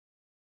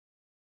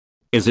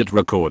Is it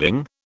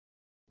recording?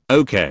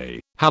 Okay,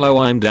 hello,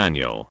 I'm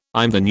Daniel.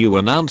 I'm the new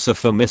announcer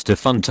for Mr.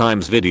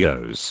 Funtime's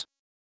videos.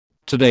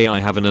 Today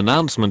I have an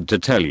announcement to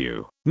tell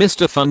you.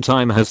 Mr.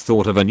 Funtime has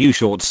thought of a new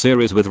short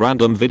series with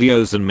random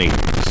videos and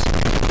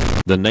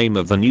memes. The name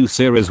of the new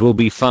series will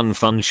be Fun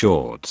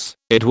Shorts.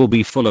 It will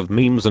be full of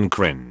memes and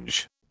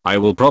cringe. I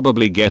will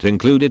probably get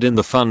included in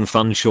the Fun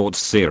Shorts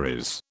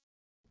series.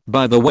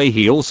 By the way,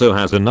 he also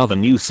has another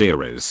new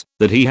series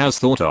that he has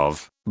thought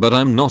of, but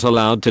I'm not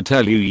allowed to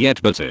tell you yet,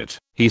 but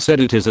he said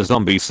it is a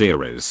zombie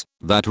series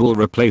that will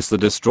replace the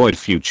destroyed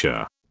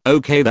future.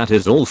 Okay, that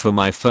is all for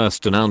my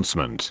first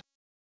announcement.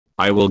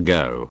 I will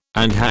go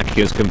and hack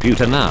his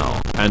computer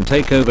now and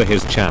take over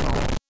his channel.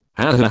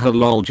 Hahaha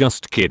lol,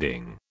 just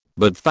kidding.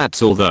 But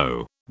that's all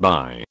though.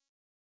 Bye.